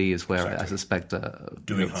really is where I suspect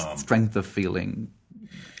doing harm, strength of feeling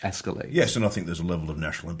escalates. Yes, and I think there's a level of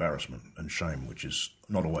national embarrassment and shame which is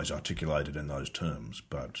not always articulated in those terms,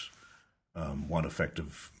 but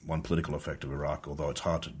one political effect of Iraq, although it's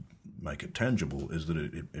hard to make it tangible, is that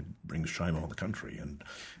it brings shame on the country. And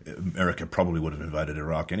America probably would have invaded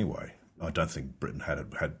Iraq anyway. I don't think Britain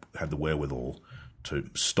had the wherewithal to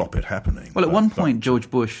stop it happening. Well, at one point, George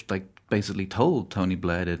Bush basically told Tony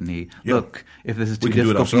Blair, didn't he? Look, if this is too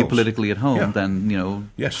difficult for you politically at home,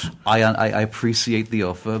 then yes, I appreciate the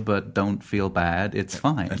offer, but don't feel bad. It's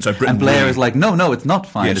fine. And so Blair is like, no, it's not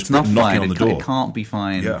fine. Yes, it's not fine. It can't be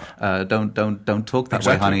fine. Yeah. Don't talk that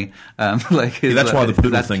way, honey. That's why the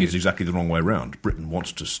political thing is exactly the wrong way around. Britain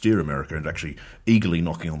wants to steer America and actually eagerly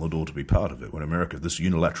knocking on the door to be part of it. When America, this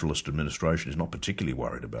unilateralist administration, is not particularly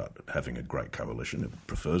worried about having a great coalition. It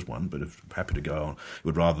prefers one, but if happy to go on, it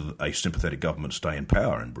would rather a sympathetic government stay in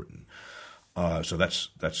power in Britain. So that's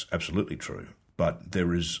absolutely true. But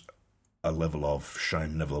there is a level of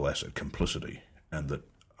shame, nevertheless, at complicity, and that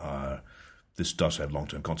this does have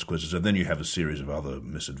long-term consequences. And then you have a series of other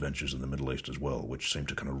misadventures in the Middle East as well, which seem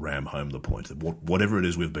to kind of ram home the point that whatever it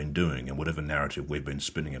is we've been doing and whatever narrative we've been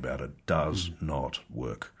spinning about it does not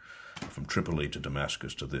work. From Tripoli to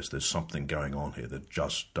Damascus to this, there's something going on here that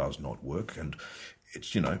just does not work. And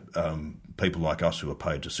it's, people like us who are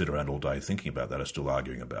paid to sit around all day thinking about that are still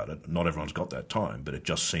arguing about it. Not everyone's got that time, but it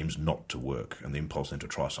just seems not to work. And the impulse then to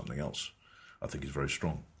try something else, I think, is very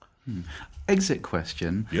strong. Exit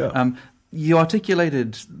question. Yeah. You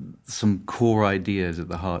articulated some core ideas at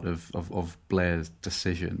the heart of Blair's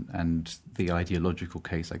decision and the ideological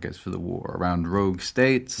case, I guess, for the war around rogue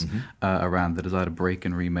states, around the desire to break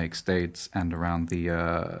and remake states, and around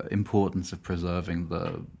the importance of preserving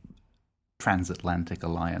the transatlantic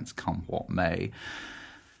alliance, come what may.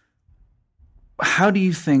 How do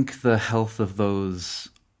you think the health of those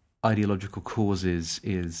ideological causes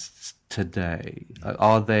is today?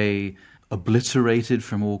 Are they obliterated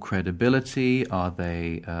from all credibility? Are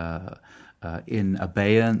they in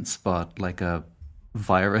abeyance, but like a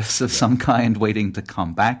virus of some kind waiting to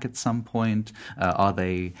come back at some point? Are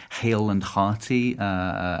they hale and hearty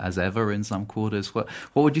as ever in some quarters? What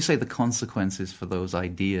would you say the consequences for those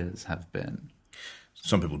ideas have been?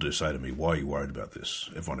 Some people do say to me, why are you worried about this?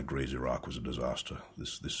 Everyone agrees Iraq was a disaster.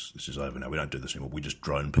 This is over now. We don't do this anymore. We just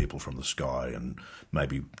drone people from the sky and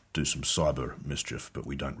maybe do some cyber mischief, but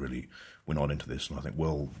we're not into this. And I think,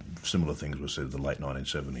 well, similar things were said in the late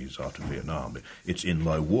 1970s after Vietnam. It's in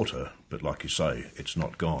low water, but like you say, it's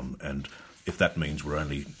not gone. And if that means we're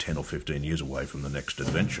only 10 or 15 years away from the next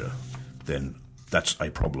adventure, then that's a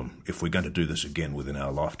problem. If we're going to do this again within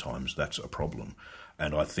our lifetimes, that's a problem.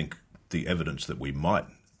 And I think the evidence that we might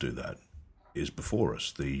do that is before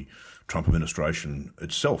us. The Trump administration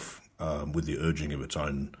itself, with the urging of its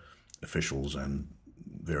own officials and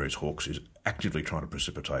various hawks, is actively trying to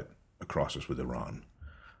precipitate a crisis with Iran.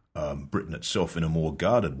 Britain itself, in a more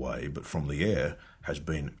guarded way, but from the air, has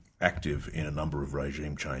been active in a number of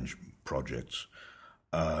regime change projects.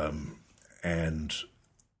 and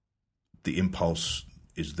the impulse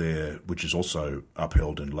is there, which is also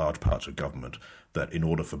upheld in large parts of government, that in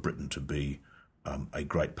order for Britain to be a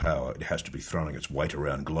great power, it has to be throwing its weight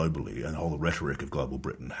around globally, and the whole rhetoric of global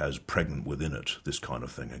Britain has pregnant within it this kind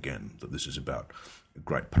of thing again, that this is about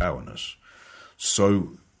great powerness.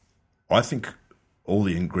 So I think all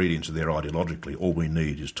the ingredients are there ideologically. All we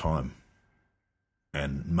need is time,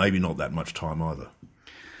 and maybe not that much time either.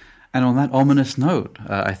 And on that ominous note,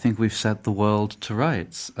 I think we've set the world to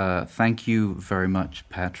rights. Thank you very much,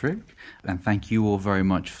 Patrick, and thank you all very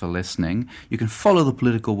much for listening. You can follow the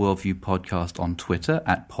Political Worldview podcast on Twitter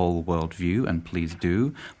at PolWorldView, and please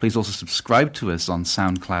do. Please also subscribe to us on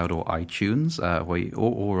SoundCloud or iTunes,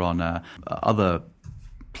 or on other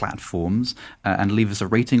platforms, and leave us a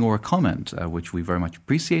rating or a comment, which we very much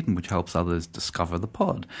appreciate and which helps others discover the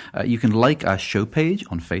pod. You can like our show page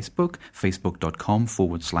on Facebook,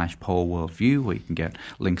 facebook.com/PolWorldView, where you can get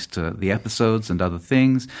links to the episodes and other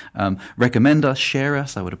things. Recommend us, share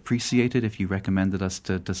us. I would appreciate it if you recommended us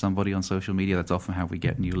to somebody on social media. That's often how we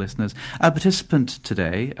get new listeners. Our participant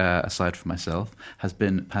today, aside from myself, has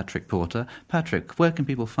been Patrick Porter. Patrick, where can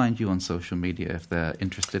people find you on social media if they're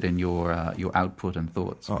interested in your output and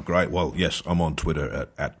thoughts? Oh, great. Well, yes, I'm on Twitter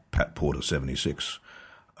at PatPorter76.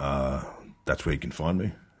 That's where you can find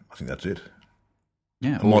me. I think that's it.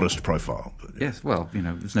 Yeah, a modest profile. But, yeah. Yes, well,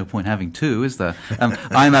 there's no point having two, is there?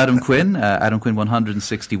 I'm Adam Quinn, Adam Quinn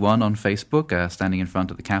 161 on Facebook, standing in front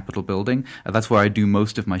of the Capitol building. That's where I do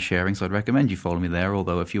most of my sharing, so I'd recommend you follow me there,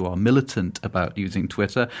 although if you are militant about using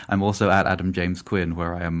Twitter, I'm also at Adam James Quinn,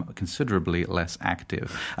 where I am considerably less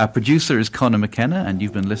active. Our producer is Connor McKenna, and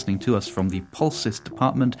you've been listening to us from the Pulsis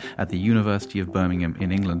Department at the University of Birmingham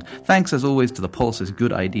in England. Thanks, as always, to the Pulsis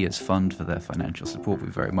Good Ideas Fund for their financial support. We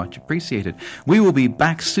very much appreciate it. We will be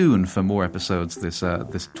back soon for more episodes this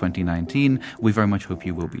 2019. We very much hope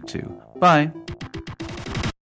you will be too. Bye.